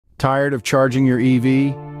Tired of charging your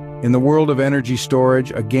EV? In the world of energy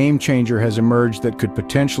storage, a game changer has emerged that could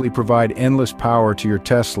potentially provide endless power to your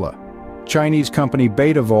Tesla. Chinese company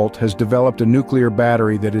Betavolt has developed a nuclear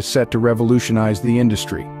battery that is set to revolutionize the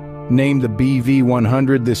industry. Named the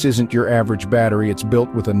BV100, this isn't your average battery. It's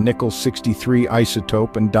built with a nickel-63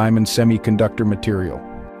 isotope and diamond semiconductor material.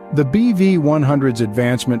 The BV100's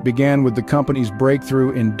advancement began with the company's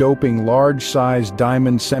breakthrough in doping large-sized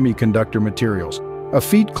diamond semiconductor materials, a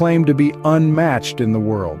feat claimed to be unmatched in the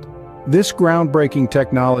world. This groundbreaking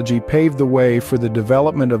technology paved the way for the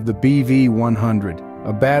development of the BV100,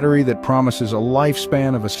 a battery that promises a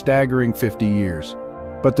lifespan of a staggering 50 years.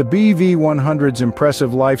 But the BV100's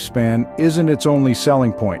impressive lifespan isn't its only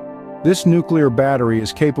selling point. This nuclear battery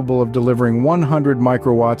is capable of delivering 100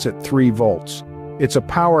 microwatts at 3 volts. It's a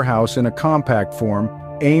powerhouse in a compact form,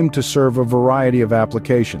 aimed to serve a variety of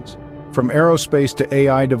applications. From aerospace to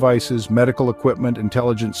AI devices, medical equipment,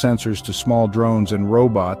 intelligent sensors to small drones and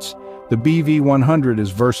robots, the BV100 is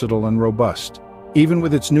versatile and robust. Even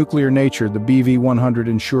with its nuclear nature, the BV100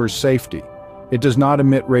 ensures safety. It does not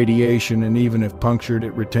emit radiation, and even if punctured,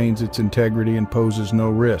 it retains its integrity and poses no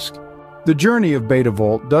risk. The journey of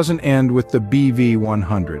Betavolt doesn't end with the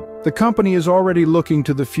BV100. The company is already looking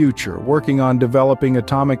to the future, working on developing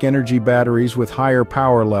atomic energy batteries with higher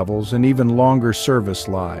power levels and even longer service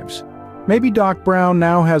lives. Maybe Doc Brown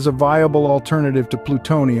now has a viable alternative to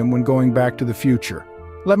plutonium when going back to the future.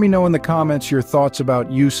 Let me know in the comments your thoughts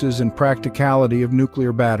about uses and practicality of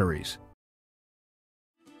nuclear batteries.